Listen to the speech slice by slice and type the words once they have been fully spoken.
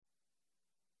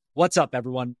What's up,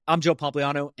 everyone? I'm Joe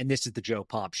Pompliano, and this is the Joe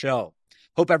Pomp Show.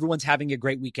 Hope everyone's having a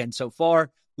great weekend so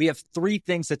far. We have three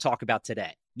things to talk about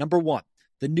today. Number one,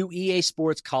 the new EA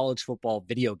Sports college football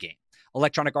video game.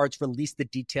 Electronic Arts released the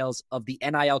details of the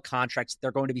NIL contracts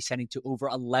they're going to be sending to over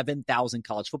 11,000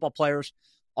 college football players.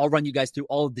 I'll run you guys through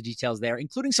all of the details there,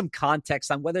 including some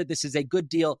context on whether this is a good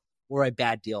deal or a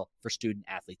bad deal for student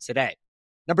athletes today.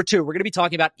 Number two, we're going to be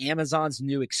talking about Amazon's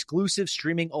new exclusive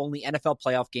streaming-only NFL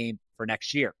playoff game for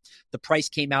next year. The price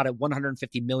came out at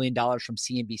 $150 million from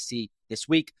CNBC this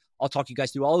week. I'll talk you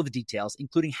guys through all of the details,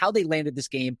 including how they landed this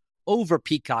game over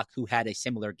Peacock, who had a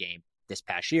similar game this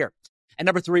past year. And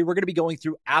number three, we're going to be going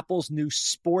through Apple's new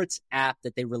sports app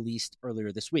that they released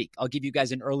earlier this week. I'll give you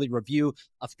guys an early review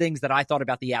of things that I thought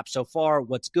about the app so far,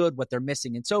 what's good, what they're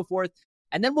missing, and so forth.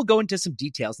 And then we'll go into some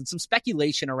details and some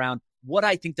speculation around what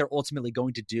I think they're ultimately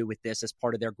going to do with this as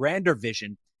part of their grander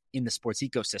vision in the sports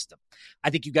ecosystem. I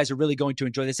think you guys are really going to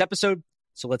enjoy this episode,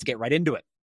 so let's get right into it.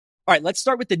 All right, let's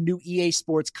start with the new EA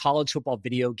Sports college football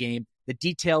video game. The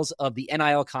details of the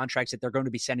NIL contracts that they're going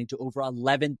to be sending to over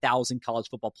 11,000 college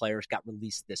football players got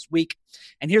released this week.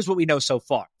 And here's what we know so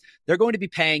far. They're going to be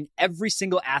paying every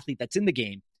single athlete that's in the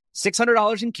game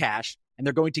 $600 in cash, and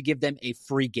they're going to give them a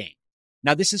free game.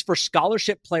 Now, this is for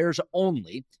scholarship players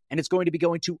only, and it's going to be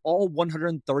going to all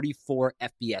 134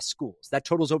 FBS schools. That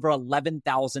totals over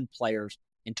 11,000 players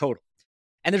in total.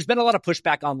 And there's been a lot of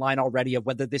pushback online already of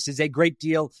whether this is a great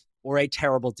deal or a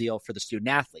terrible deal for the student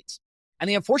athletes. And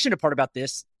the unfortunate part about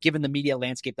this, given the media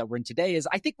landscape that we're in today, is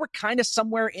I think we're kind of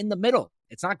somewhere in the middle.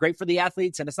 It's not great for the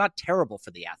athletes, and it's not terrible for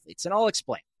the athletes. And I'll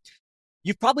explain.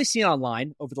 You've probably seen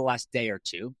online over the last day or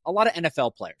two, a lot of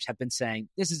NFL players have been saying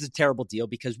this is a terrible deal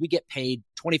because we get paid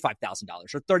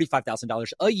 $25,000 or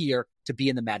 $35,000 a year to be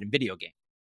in the Madden video game.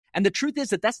 And the truth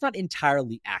is that that's not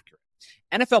entirely accurate.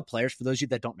 NFL players, for those of you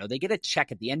that don't know, they get a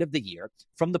check at the end of the year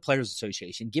from the Players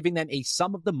Association, giving them a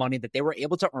sum of the money that they were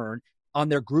able to earn on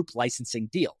their group licensing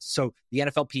deals. So the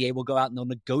NFLPA will go out and they'll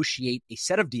negotiate a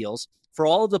set of deals for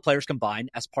all of the players combined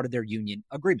as part of their union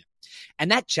agreement.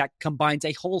 And that check combines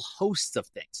a whole host of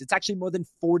things. It's actually more than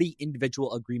 40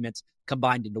 individual agreements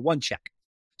combined into one check.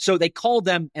 So they call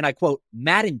them, and I quote,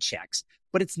 Madden checks,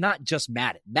 but it's not just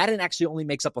Madden. Madden actually only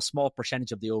makes up a small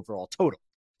percentage of the overall total.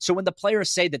 So when the players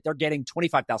say that they're getting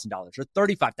 $25,000 or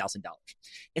 $35,000,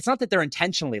 it's not that they're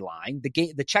intentionally lying.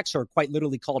 The checks are quite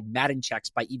literally called Madden checks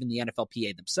by even the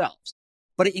NFLPA themselves.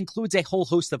 But it includes a whole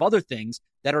host of other things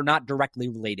that are not directly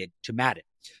related to Madden.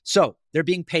 So they're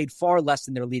being paid far less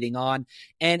than they're leading on.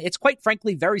 And it's quite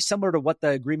frankly very similar to what the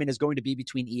agreement is going to be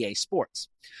between EA Sports.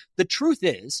 The truth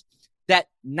is that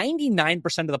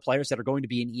 99% of the players that are going to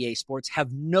be in EA Sports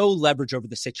have no leverage over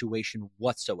the situation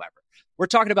whatsoever. We're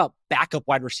talking about backup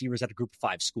wide receivers at a Group of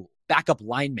 5 school, backup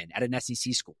linemen at an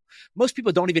SEC school. Most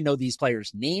people don't even know these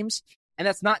players' names. And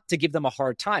that's not to give them a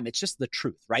hard time. It's just the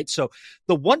truth, right? So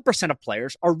the 1% of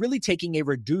players are really taking a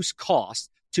reduced cost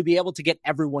to be able to get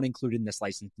everyone included in this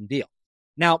licensing deal.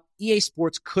 Now, EA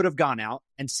Sports could have gone out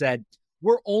and said,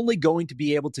 we're only going to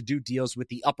be able to do deals with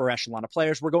the upper echelon of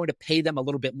players. We're going to pay them a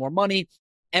little bit more money,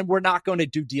 and we're not going to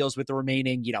do deals with the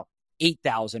remaining,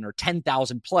 8,000 or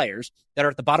 10,000 players that are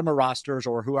at the bottom of rosters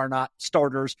or who are not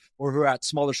starters or who are at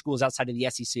smaller schools outside of the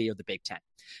SEC or the Big Ten.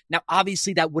 Now,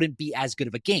 obviously, that wouldn't be as good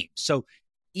of a game. So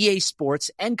EA Sports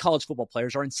and college football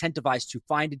players are incentivized to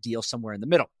find a deal somewhere in the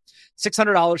middle.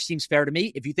 $600 seems fair to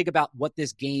me. If you think about what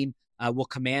this game will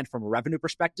command from a revenue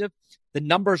perspective, the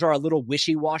numbers are a little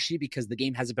wishy-washy because the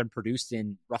game hasn't been produced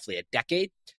in roughly a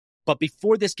decade. But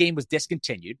before this game was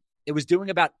discontinued, it was doing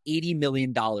about $80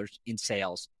 million in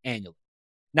sales annually.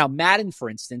 Now, Madden, for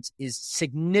instance, is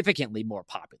significantly more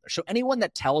popular. So anyone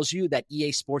that tells you that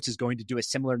EA Sports is going to do a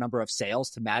similar number of sales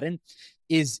to Madden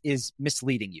is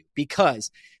misleading you,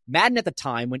 because Madden at the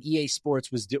time when EA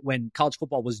Sports when college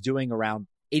football was doing around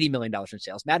 $80 million in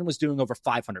sales, Madden was doing over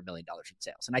 $500 million in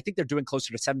sales. And I think they're doing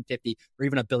closer to $750 or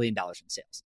even $1 billion in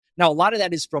sales. Now, a lot of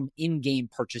that is from in-game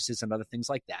purchases and other things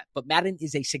like that, but Madden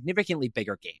is a significantly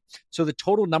bigger game. So the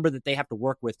total number that they have to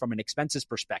work with from an expenses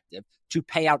perspective to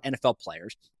pay out NFL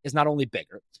players is not only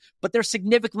bigger, but there's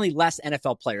significantly less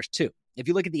NFL players too. If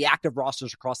you look at the active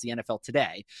rosters across the NFL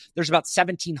today, there's about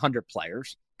 1,700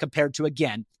 players compared to,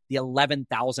 again, the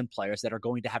 11,000 players that are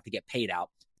going to have to get paid out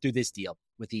through this deal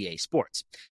with EA Sports.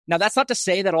 Now, that's not to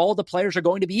say that all the players are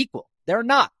going to be equal. They're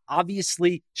not.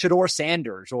 Obviously, Shedeur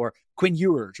Sanders or Quinn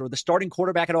Ewers or the starting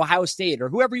quarterback at Ohio State or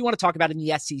whoever you want to talk about in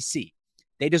the SEC,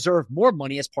 they deserve more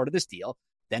money as part of this deal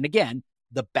than, again,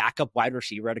 the backup wide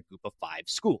receiver at a Group of 5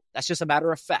 school. That's just a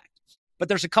matter of fact. But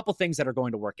there's a couple things that are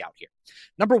going to work out here.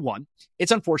 Number one,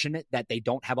 it's unfortunate that they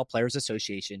don't have a players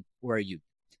association or a union.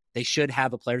 They should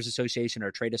have a players association or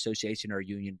a trade association or a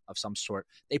union of some sort.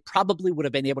 They probably would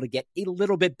have been able to get a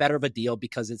little bit better of a deal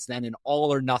because it's then an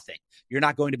all or nothing. You're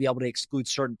not going to be able to exclude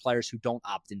certain players who don't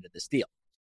opt into this deal.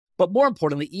 But more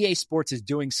importantly, EA Sports is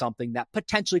doing something that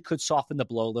potentially could soften the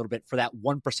blow a little bit for that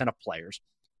 1% of players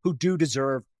who do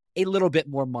deserve a little bit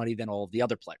more money than all of the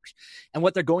other players. And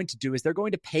what they're going to do is they're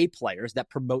going to pay players that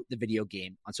promote the video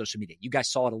game on social media. You guys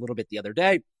saw it a little bit the other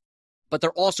day, but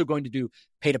they're also going to do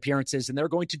paid appearances, and they're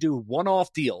going to do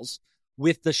one-off deals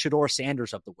with the Shedeur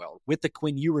Sanders of the world, with the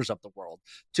Quinn Ewers of the world,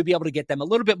 to be able to get them a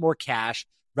little bit more cash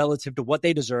relative to what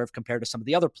they deserve compared to some of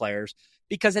the other players.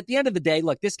 Because at the end of the day,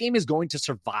 look, this game is going to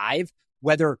survive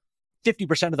whether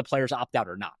 50% of the players opt out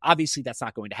or not. Obviously, that's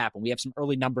not going to happen. We have some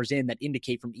early numbers in that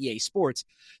indicate from EA Sports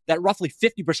that roughly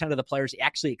 50% of the players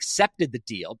actually accepted the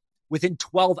deal within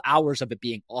 12 hours of it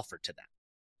being offered to them.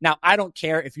 Now, I don't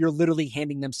care if you're literally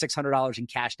handing them $600 in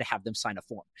cash to have them sign a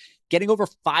form. Getting over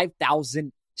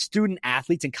 5,000 student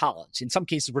athletes in college, in some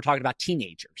cases we're talking about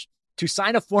teenagers, to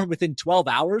sign a form within 12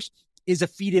 hours is a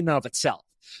feat in and of itself.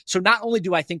 So not only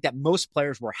do I think that most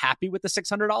players were happy with the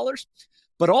 $600,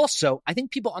 but also I think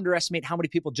people underestimate how many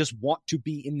people just want to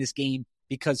be in this game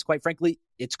because, quite frankly,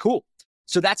 it's cool.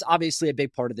 So that's obviously a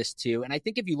big part of this too. And I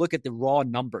think if you look at the raw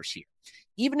numbers here,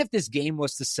 even if this game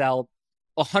was to sell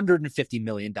 $150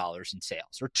 million in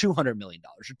sales or $200 million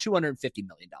or $250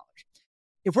 million,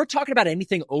 if we're talking about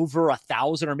anything over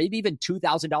 $1,000 or maybe even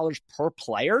 $2,000 per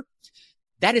player,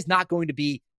 that is not going to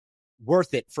be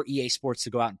worth it for EA Sports to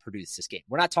go out and produce this game.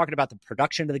 We're not talking about the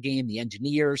production of the game, the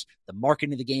engineers, the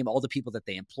marketing of the game, all the people that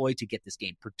they employ to get this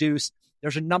game produced.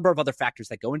 There's a number of other factors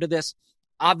that go into this.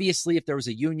 Obviously, if there was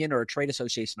a union or a trade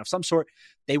association of some sort,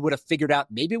 they would have figured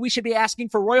out maybe we should be asking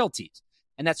for royalties.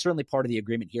 And that's certainly part of the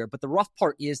agreement here. But the rough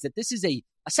part is that this is a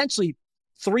essentially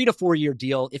 3 to 4 year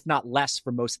deal, if not less,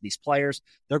 for most of these players.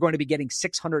 They're going to be getting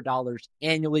 $600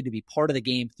 annually to be part of the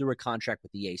game through a contract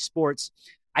with EA Sports.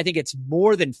 I think it's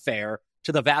more than fair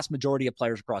to the vast majority of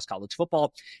players across college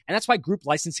football. And that's why group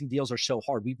licensing deals are so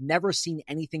hard. We've never seen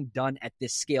anything done at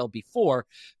this scale before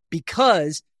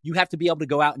because you have to be able to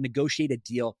go out and negotiate a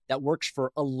deal that works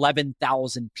for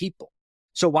 11,000 people.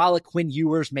 So while a Quinn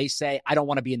Ewers may say, I don't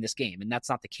want to be in this game, and that's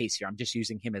not the case here, I'm just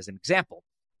using him as an example,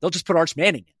 they'll just put Arch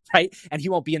Manning in, right? And he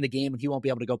won't be in the game, and he won't be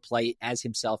able to go play as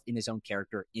himself in his own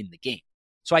character in the game.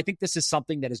 So I think this is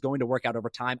something that is going to work out over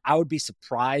time. I would be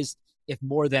surprised if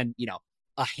more than,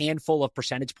 a handful of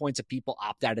percentage points of people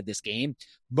opt out of this game.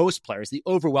 Most players, the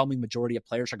overwhelming majority of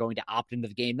players, are going to opt into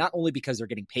the game, not only because they're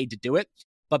getting paid to do it,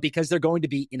 but because they're going to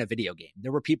be in a video game.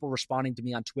 There were people responding to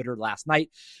me on Twitter last night,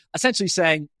 essentially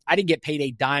saying, I didn't get paid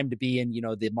a dime to be in,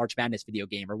 the March Madness video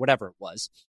game or whatever it was.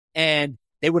 And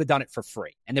they would have done it for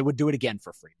free, and they would do it again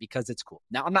for free because it's cool.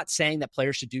 Now, I'm not saying that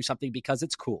players should do something because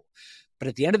it's cool, but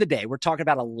at the end of the day, we're talking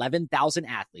about 11,000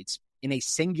 athletes in a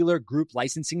singular group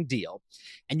licensing deal,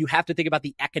 and you have to think about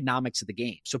the economics of the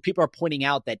game. So people are pointing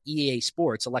out that EA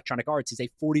Sports, Electronic Arts, is a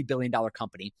 $40 billion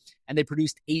company, and they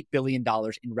produced $8 billion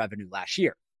in revenue last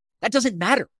year. That doesn't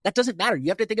matter. You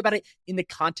have to think about it in the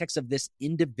context of this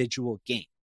individual game.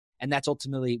 And that's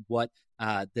ultimately what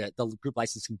the group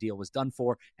licensing deal was done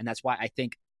for. And that's why I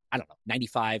think,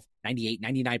 95, 98,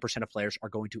 99% of players are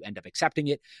going to end up accepting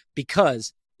it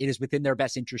because it is within their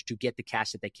best interest to get the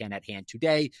cash that they can at hand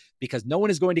today, because no one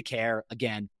is going to care,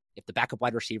 again, if the backup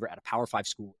wide receiver at a Power 5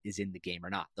 school is in the game or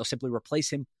not. They'll simply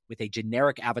replace him with a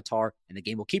generic avatar, and the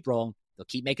game will keep rolling. They'll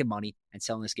keep making money and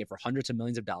selling this game for hundreds of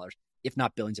millions of dollars, if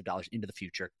not billions of dollars into the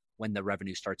future when the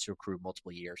revenue starts to accrue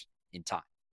multiple years in time.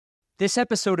 This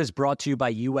episode is brought to you by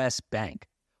U.S. Bank.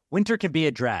 Winter can be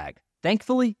a drag.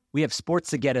 Thankfully, we have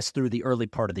sports to get us through the early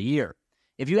part of the year.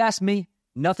 If you ask me,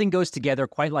 nothing goes together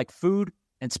quite like food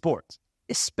and sports,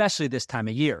 especially this time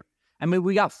of year. I mean,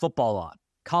 we got football on,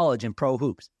 college and pro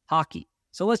hoops, hockey.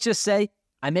 So let's just say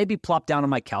I may be plopped down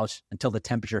on my couch until the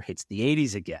temperature hits the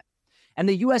 80s again. And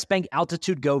the U.S. Bank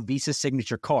Altitude Go Visa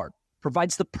Signature Card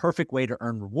provides the perfect way to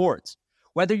earn rewards.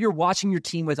 Whether you're watching your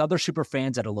team with other super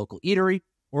fans at a local eatery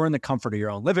or in the comfort of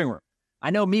your own living room. I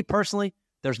know me personally,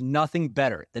 there's nothing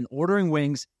better than ordering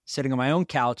wings, sitting on my own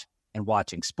couch, and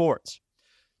watching sports.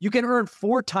 You can earn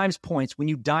 4 times points when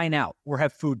you dine out or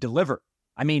have food delivered.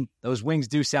 I mean, those wings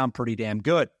do sound pretty damn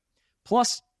good.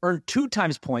 Plus, earn 2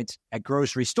 times points at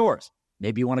grocery stores.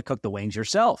 Maybe you want to cook the wings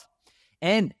yourself.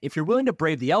 And if you're willing to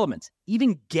brave the elements,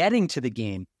 even getting to the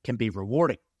game can be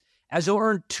rewarding, as you'll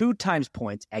earn 2 times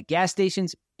points at gas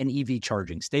stations and EV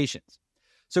charging stations.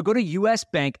 So go to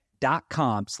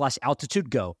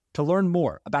usbank.com/altitudego to learn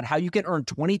more about how you can earn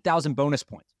 20,000 bonus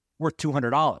points worth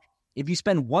 $200 if you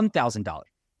spend $1,000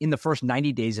 in the first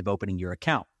 90 days of opening your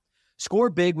account. Score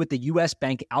big with the U.S.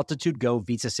 Bank Altitude Go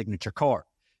Visa Signature Card.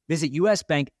 Visit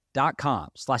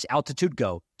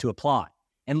usbank.com/altitudego to apply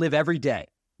and live every day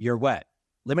your way.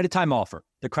 Limited time offer.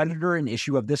 The creditor and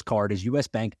issue of this card is U.S.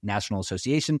 Bank National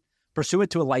Association,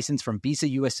 pursuant to a license from Visa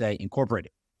USA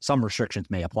Incorporated. Some restrictions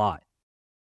may apply.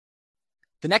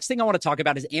 The next thing I want to talk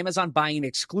about is Amazon buying an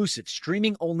exclusive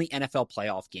streaming-only NFL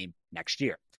playoff game next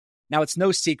year. Now, it's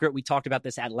no secret, we talked about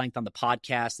this at length on the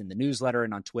podcast, in the newsletter,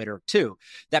 and on Twitter too,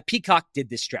 that Peacock did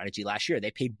this strategy last year.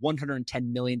 They paid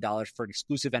 $110 million for an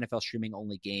exclusive NFL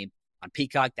streaming-only game on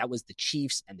Peacock. That was the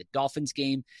Chiefs and the Dolphins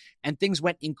game, and things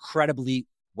went incredibly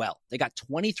well. They got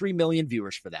 23 million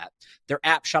viewers for that. Their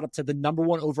app shot up to the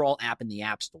 #1 overall app in the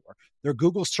App Store. Their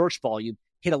Google search volume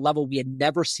hit a level we had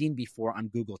never seen before on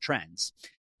Google Trends.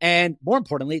 And more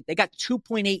importantly, they got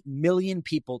 2.8 million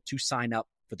people to sign up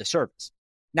for the service.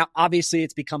 Now, obviously,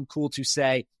 it's become cool to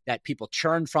say that people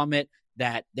churned from it,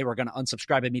 that they were going to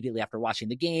unsubscribe immediately after watching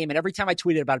the game. And every time I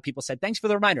tweeted about it, people said, thanks for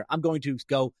the reminder. I'm going to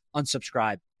go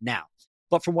unsubscribe now.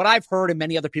 But from what I've heard, and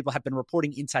many other people have been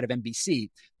reporting inside of NBC,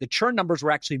 the churn numbers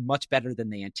were actually much better than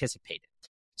they anticipated.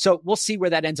 So we'll see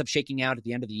where that ends up shaking out at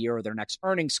the end of the year or their next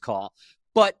earnings call.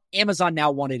 But Amazon now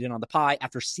wanted in on the pie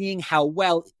after seeing how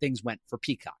well things went for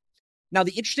Peacock. Now,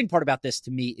 the interesting part about this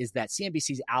to me is that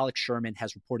CNBC's Alex Sherman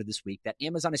has reported this week that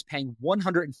Amazon is paying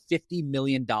 $150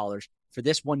 million for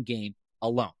this one game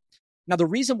alone. Now, the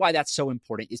reason why that's so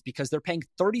important is because they're paying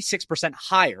 36%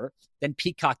 higher than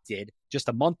Peacock did just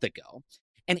a month ago.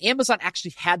 And Amazon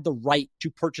actually had the right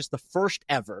to purchase the first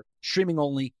ever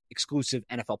streaming-only exclusive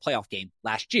NFL playoff game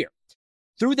last year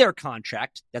through their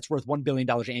contract that's worth $1 billion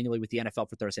annually with the NFL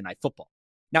for Thursday Night Football.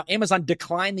 Now, Amazon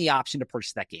declined the option to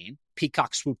purchase that game.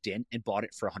 Peacock swooped in and bought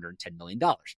it for $110 million.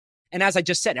 And as I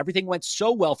just said, everything went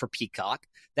so well for Peacock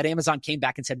that Amazon came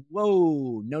back and said,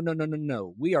 whoa,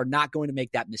 no. We are not going to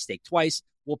make that mistake twice.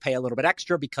 We'll pay a little bit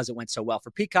extra because it went so well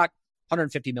for Peacock.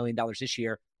 $150 million this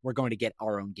year. We're going to get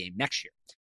our own game next year.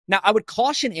 Now, I would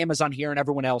caution Amazon here and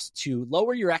everyone else to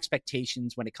lower your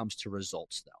expectations when it comes to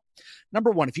results, though.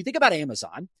 Number one, if you think about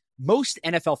Amazon, most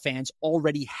NFL fans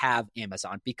already have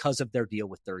Amazon because of their deal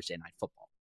with Thursday Night Football.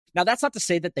 Now, that's not to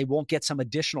say that they won't get some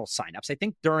additional signups. I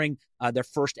think during their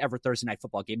first ever Thursday Night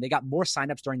Football game, they got more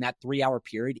signups during that 3-hour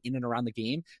period in and around the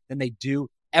game than they do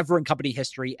ever in company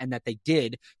history, and that they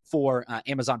did for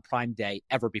Amazon Prime Day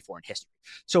ever before in history.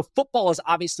 So football is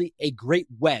obviously a great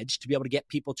wedge to be able to get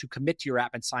people to commit to your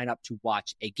app and sign up to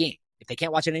watch a game. If they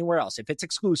can't watch it anywhere else, if it's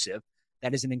exclusive,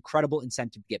 that is an incredible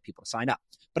incentive to get people to sign up.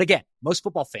 But again, most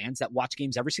football fans that watch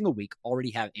games every single week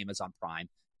already have Amazon Prime,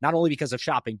 not only because of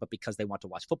shopping, but because they want to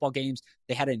watch football games.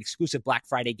 They had an exclusive Black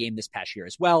Friday game this past year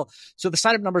as well. So the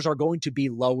sign-up numbers are going to be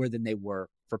lower than they were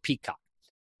for Peacock.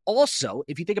 Also,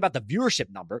 if you think about the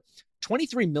viewership number,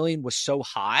 23 million was so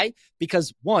high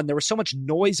because, one, there was so much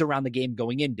noise around the game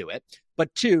going into it,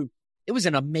 but two, it was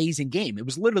an amazing game. It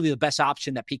was literally the best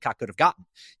option that Peacock could have gotten.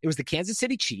 It was the Kansas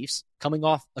City Chiefs coming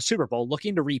off a Super Bowl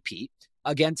looking to repeat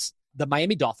against the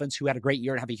Miami Dolphins, who had a great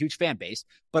year and have a huge fan base,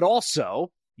 but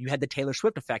also you had the Taylor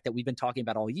Swift effect that we've been talking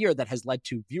about all year that has led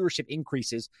to viewership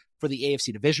increases for the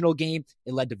AFC divisional game.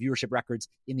 It led to viewership records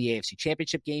in the AFC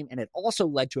championship game, and it also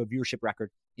led to a viewership record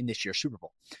in this year's Super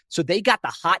Bowl. So they got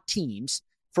the hot teams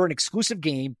for an exclusive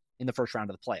game in the first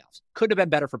round of the playoffs. Could have been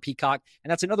better for Peacock,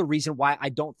 and that's another reason why I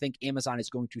don't think Amazon is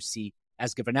going to see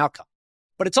as good of an outcome.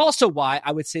 But it's also why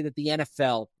I would say that the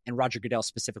NFL and Roger Goodell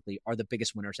specifically are the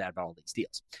biggest winners out of all these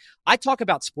deals. I talk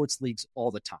about sports leagues all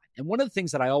the time, and one of the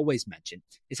things that I always mention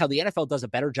is how the NFL does a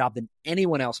better job than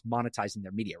anyone else monetizing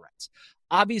their media rights.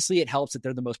 Obviously, it helps that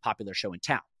they're the most popular show in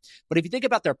town. But if you think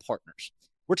about their partners,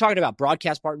 we're talking about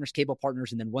broadcast partners, cable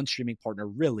partners, and then one streaming partner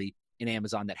really in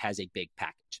Amazon that has a big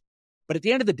package. But at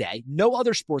the end of the day, no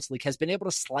other sports league has been able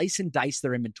to slice and dice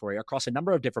their inventory across a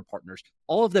number of different partners,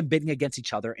 all of them bidding against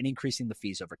each other and increasing the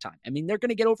fees over time. I mean, they're going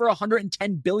to get over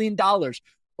 $110 billion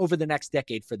over the next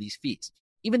decade for these fees.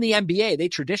 Even the NBA, they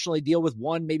traditionally deal with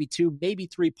one, maybe two, maybe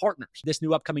three partners. This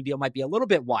new upcoming deal might be a little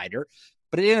bit wider,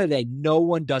 but at the end of the day, no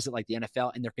one does it like the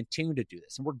NFL, and they're continuing to do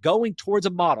this. And we're going towards a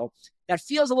model that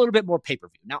feels a little bit more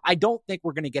pay-per-view. Now, I don't think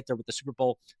we're going to get there with the Super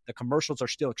Bowl. The commercials are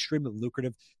still extremely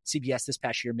lucrative. CBS this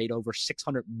past year made over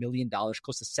 $600 million,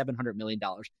 close to $700 million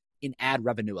in ad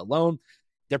revenue alone.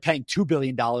 They're paying $2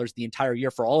 billion the entire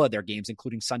year for all of their games,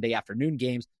 including Sunday afternoon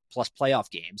games plus playoff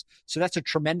games. So that's a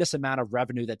tremendous amount of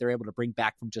revenue that they're able to bring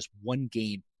back from just one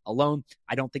game alone.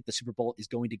 I don't think the Super Bowl is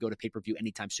going to go to pay-per-view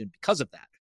anytime soon because of that.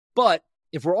 But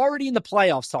if we're already in the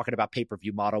playoffs talking about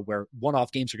pay-per-view model where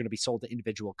one-off games are going to be sold to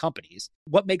individual companies,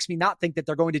 what makes me not think that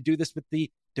they're going to do this with the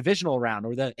divisional round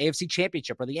or the AFC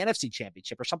championship or the NFC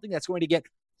championship or something that's going to get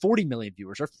 40 million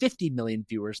viewers or 50 million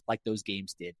viewers like those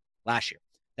games did last year.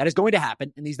 That is going to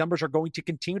happen, and these numbers are going to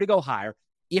continue to go higher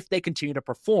if they continue to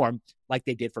perform like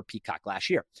they did for Peacock last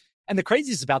year. And the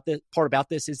craziest part about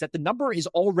this is that the number is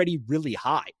already really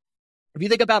high. If you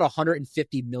think about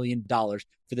 $150 million for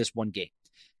this one game,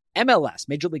 MLS,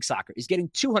 Major League Soccer, is getting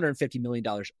 $250 million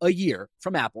a year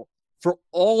from Apple for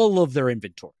all of their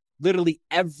inventory. Literally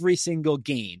every single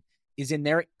game is in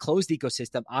their closed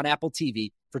ecosystem on Apple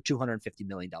TV for $250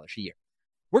 million a year.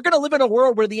 We're going to live in a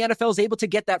world where the NFL is able to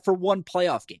get that for one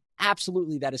playoff game.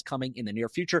 Absolutely, that is coming in the near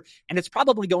future, and it's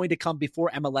probably going to come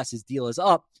before MLS's deal is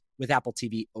up with Apple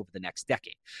TV over the next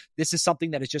decade. This is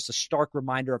something that is just a stark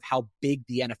reminder of how big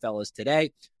the NFL is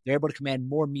today. They're able to command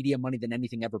more media money than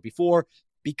anything ever before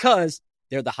because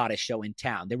they're the hottest show in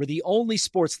town. They were the only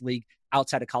sports league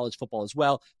outside of college football as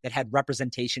well that had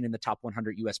representation in the top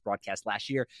 100 U.S. broadcasts last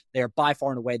year. They are by far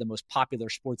and away the most popular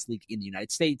sports league in the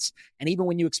United States. And even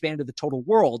when you expand to the total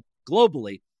world,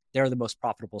 globally, they're the most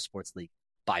profitable sports league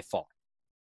by far.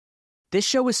 This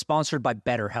show is sponsored by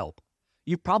BetterHelp.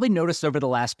 You've probably noticed over the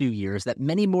last few years that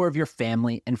many more of your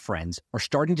family and friends are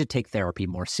starting to take therapy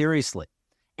more seriously.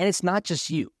 And it's not just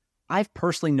you. I've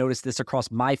personally noticed this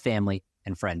across my family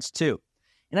and friends too.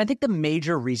 And I think the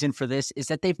major reason for this is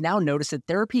that they've now noticed that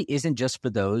therapy isn't just for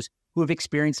those who have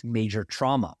experienced major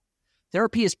trauma.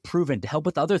 Therapy is proven to help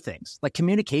with other things like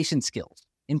communication skills,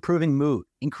 improving mood,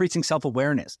 increasing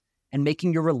self-awareness, and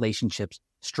making your relationships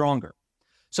stronger.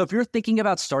 So if you're thinking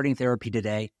about starting therapy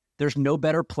today, there's no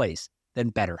better place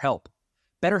than BetterHelp.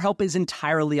 BetterHelp is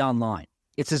entirely online.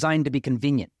 It's designed to be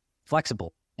convenient,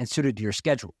 flexible, and suited to your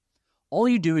schedule. All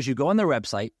you do is you go on their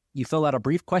website, you fill out a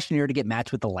brief questionnaire to get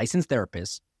matched with a licensed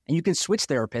therapist, and you can switch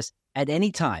therapists at any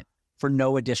time for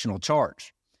no additional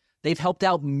charge. They've helped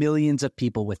out millions of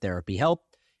people with therapy help,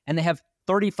 and they have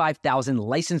 35,000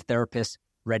 licensed therapists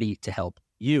ready to help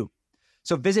you.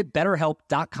 So visit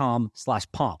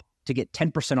betterhelp.com/pomp to get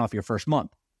 10% off your first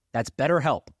month. That's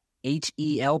BetterHelp,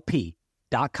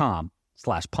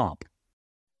 HELP.com/pomp.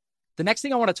 The next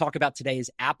thing I want to talk about today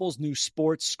is Apple's new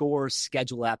Sports Scores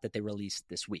schedule app that they released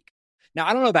this week. Now,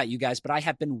 I don't know about you guys, but I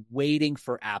have been waiting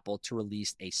for Apple to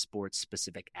release a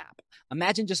sports-specific app.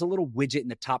 Imagine just a little widget in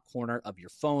the top corner of your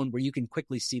phone where you can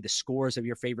quickly see the scores of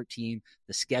your favorite team,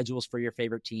 the schedules for your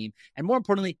favorite team, and more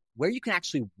importantly, where you can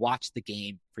actually watch the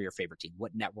game for your favorite team,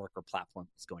 what network or platform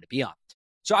it's going to be on.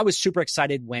 So I was super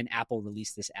excited when Apple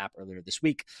released this app earlier this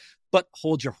week, but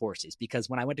hold your horses because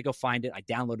when I went to go find it, I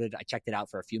downloaded it, I checked it out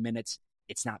for a few minutes.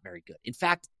 It's not very good. In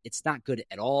fact, it's not good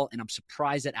at all, and I'm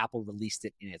surprised that Apple released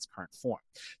it in its current form.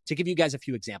 To give you guys a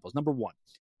few examples, number one,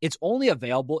 it's only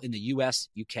available in the US,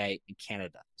 UK, and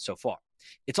Canada so far.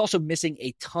 It's also missing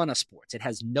a ton of sports. It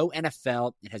has no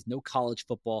NFL, it has no college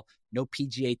football, no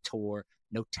PGA Tour,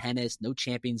 no tennis, no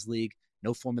Champions League,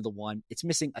 no Formula One. It's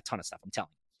missing a ton of stuff, I'm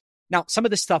telling you. Now, some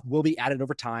of this stuff will be added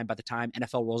over time. By the time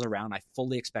NFL rolls around, I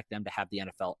fully expect them to have the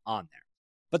NFL on there.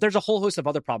 But there's a whole host of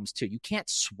other problems too. You can't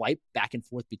swipe back and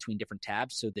forth between different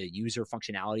tabs, so the user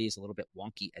functionality is a little bit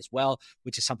wonky as well,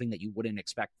 which is something that you wouldn't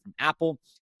expect from Apple.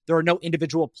 There are no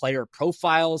individual player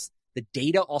profiles. The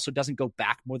data also doesn't go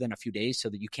back more than a few days, so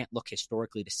that you can't look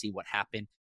historically to see what happened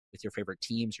with your favorite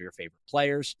teams or your favorite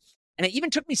players. And it even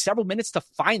took me several minutes to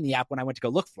find the app when I went to go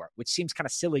look for it, which seems kind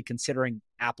of silly considering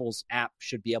Apple's app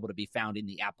should be able to be found in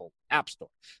the Apple App Store.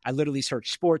 I literally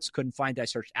searched sports, couldn't find it. I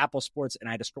searched Apple Sports, and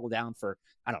I had to scroll down for,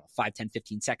 5, 10,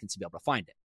 15 seconds to be able to find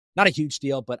it. Not a huge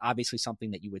deal, but obviously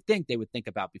something that you would think they would think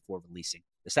about before releasing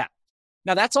this app.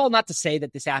 Now, that's all not to say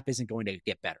that this app isn't going to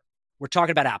get better. We're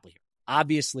talking about Apple here.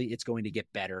 Obviously, it's going to get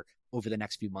better over the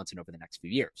next few months and over the next few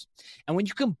years. And when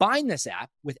you combine this app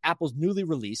with Apple's newly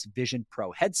released Vision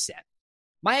Pro headset,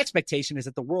 my expectation is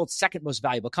that the world's second most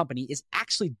valuable company is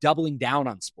actually doubling down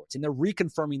on sports, and they're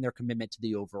reconfirming their commitment to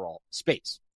the overall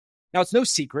space. Now, it's no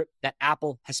secret that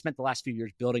Apple has spent the last few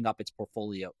years building up its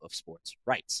portfolio of sports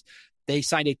rights. They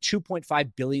signed a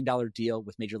 $2.5 billion deal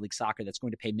with Major League Soccer that's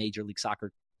going to pay Major League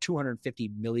Soccer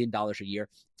 $250 million a year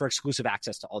for exclusive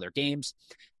access to all their games.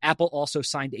 Apple also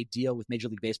signed a deal with Major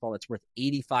League Baseball that's worth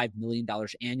 $85 million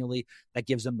annually. That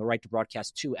gives them the right to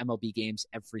broadcast 2 MLB games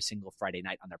every single Friday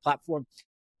night on their platform.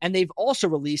 And they've also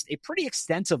released a pretty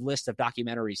extensive list of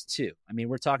documentaries too. I mean,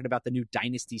 we're talking about the new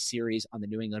Dynasty series on the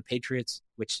New England Patriots,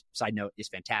 which, side note, is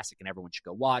fantastic and everyone should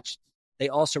go watch. They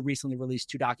also recently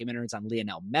released 2 documentaries on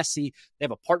Lionel Messi. They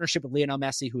have a partnership with Lionel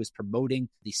Messi, who is promoting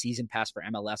the season pass for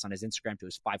MLS on his Instagram to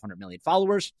his 500 million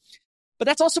followers. But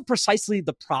that's also precisely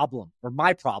the problem, or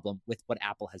my problem, with what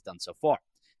Apple has done so far.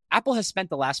 Apple has spent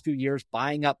the last few years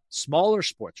buying up smaller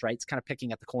sports rights, kind of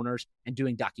picking at the corners and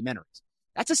doing documentaries.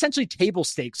 That's essentially table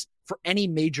stakes for any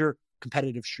major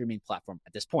competitive streaming platform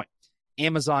at this point.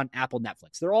 Amazon, Apple,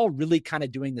 Netflix. They're all really kind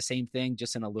of doing the same thing,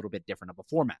 just in a little bit different of a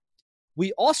format.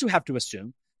 We also have to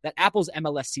assume that Apple's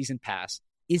MLS season pass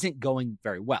isn't going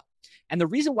very well. And the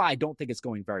reason why I don't think it's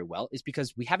going very well is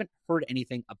because we haven't heard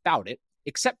anything about it,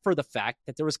 except for the fact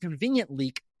that there was a convenient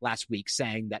leak last week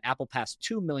saying that Apple passed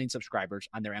 2 million subscribers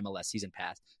on their MLS season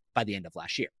pass by the end of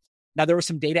last year. Now, there was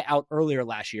some data out earlier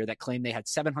last year that claimed they had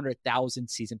 700,000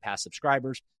 season pass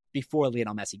subscribers before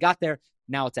Lionel Messi got there.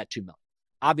 Now it's at 2 million.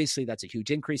 Obviously, that's a huge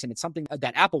increase, and it's something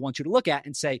that Apple wants you to look at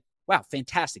and say, wow,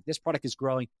 fantastic. This product is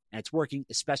growing, and it's working,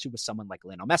 especially with someone like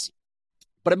Lionel Messi.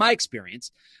 But in my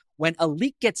experience, when a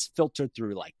leak gets filtered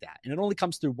through like that, and it only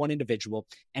comes through one individual,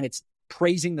 and it's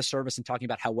praising the service and talking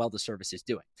about how well the service is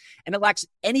doing, and it lacks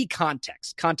any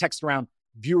context around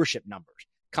viewership numbers,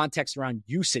 context around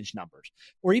usage numbers,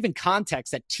 or even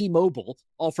context that T-Mobile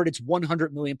offered its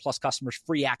 100 million plus customers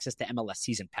free access to MLS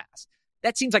Season Pass.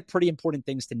 That seems like pretty important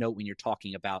things to note when you're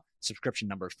talking about subscription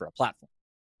numbers for a platform.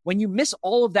 When you miss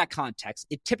all of that context,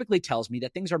 it typically tells me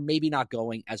that things are maybe not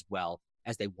going as well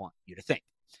as they want you to think.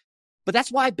 But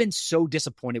that's why I've been so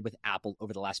disappointed with Apple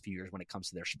over the last few years when it comes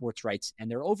to their sports rights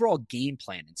and their overall game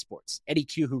plan in sports. Eddie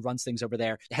Q, who runs things over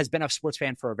there, has been a sports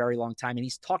fan for a very long time, and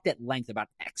he's talked at length about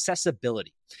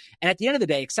accessibility. And at the end of the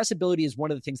day, accessibility is one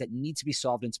of the things that needs to be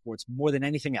solved in sports more than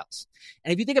anything else.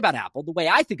 And if you think about Apple, the way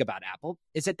I think about Apple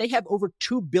is that they have over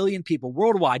 2 billion people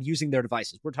worldwide using their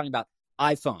devices. We're talking about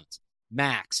iPhones,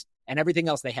 Macs, and everything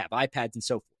else they have, iPads and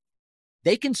so forth.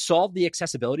 They can solve the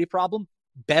accessibility problem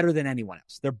better than anyone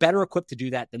else. They're better equipped to do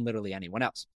that than literally anyone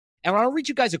else. And I'll read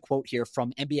you guys a quote here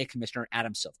from NBA Commissioner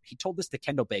Adam Silver. He told this to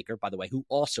Kendall Baker, by the way, who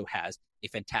also has a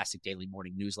fantastic daily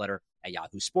morning newsletter at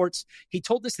Yahoo Sports. He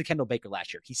told this to Kendall Baker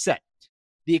last year. He said,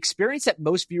 "The experience that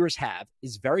most viewers have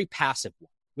is very passive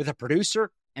one, with a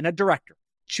producer and a director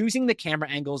choosing the camera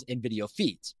angles and video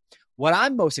feeds. What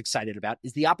I'm most excited about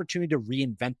is the opportunity to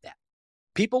reinvent that.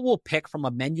 People will pick from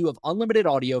a menu of unlimited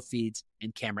audio feeds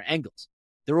and camera angles.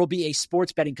 There will be a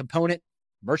sports betting component,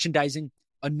 merchandising,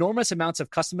 enormous amounts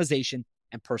of customization,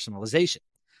 and personalization.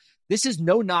 This is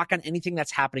no knock on anything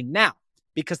that's happening now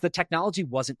because the technology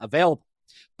wasn't available.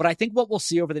 But I think what we'll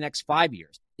see over the next 5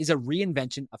 years is a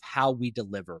reinvention of how we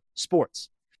deliver sports."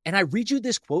 And I read you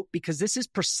this quote because this is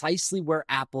precisely where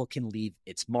Apple can leave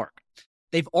its mark.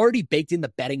 They've already baked in the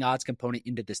betting odds component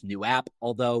into this new app,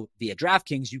 although via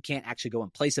DraftKings, you can't actually go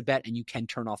and place a bet, and you can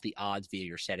turn off the odds via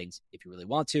your settings if you really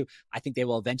want to. I think they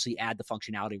will eventually add the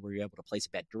functionality where you're able to place a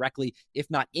bet directly,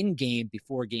 if not in-game,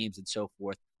 before games and so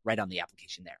forth, right on the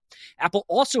application there. Apple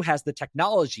also has the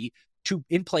technology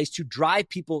in place to drive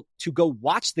people to go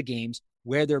watch the games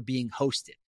where they're being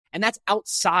hosted. And that's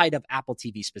outside of Apple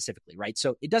TV specifically, right?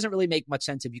 So it doesn't really make much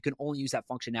sense if you can only use that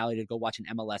functionality to go watch an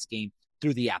MLS game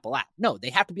through the Apple app. No, they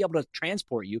have to be able to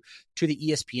transport you to the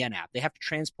ESPN app. They have to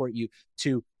transport you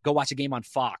to go watch a game on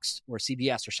Fox or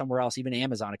CBS or somewhere else, even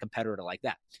Amazon, a competitor like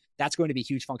that. That's going to be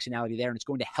huge functionality there, and it's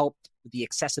going to help with the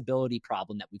accessibility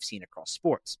problem that we've seen across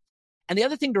sports. And the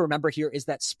other thing to remember here is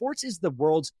that sports is the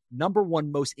world's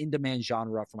 #1 most in-demand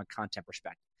genre from a content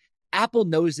perspective. Apple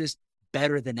knows this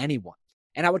better than anyone.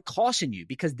 And I would caution you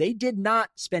because they did not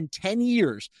spend 10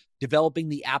 years developing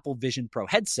the Apple Vision Pro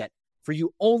headset for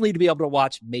you only to be able to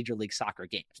watch Major League Soccer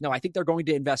games. No, I think they're going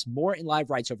to invest more in live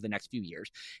rights over the next few years.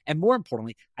 And more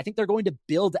importantly, I think they're going to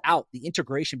build out the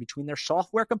integration between their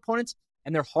software components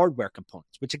and their hardware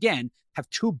components, which again have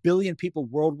 2 billion people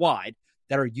worldwide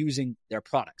that are using their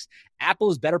products.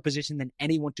 Apple is better positioned than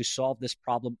anyone to solve this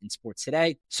problem in sports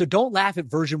today. So don't laugh at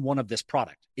version 1 of this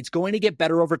product. It's going to get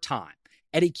better over time.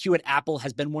 Eddie Q at Apple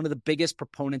has been one of the biggest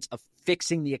proponents of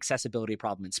fixing the accessibility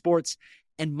problem in sports.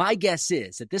 And my guess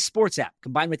is that this sports app,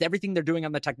 combined with everything they're doing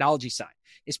on the technology side,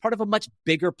 is part of a much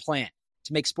bigger plan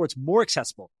to make sports more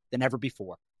accessible than ever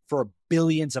before for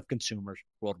billions of consumers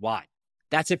worldwide.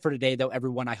 That's it for today, though,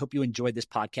 everyone. I hope you enjoyed this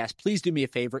podcast. Please do me a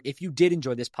favor. If you did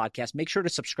enjoy this podcast, make sure to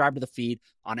subscribe to the feed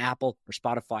on Apple or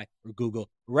Spotify or Google,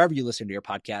 wherever you listen to your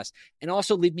podcast. And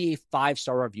also leave me a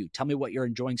 5-star review. Tell me what you're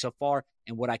enjoying so far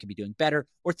and what I could be doing better,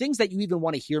 or things that you even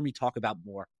want to hear me talk about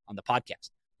more on the podcast.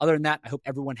 Other than that, I hope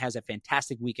everyone has a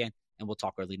fantastic weekend, and we'll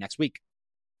talk early next week.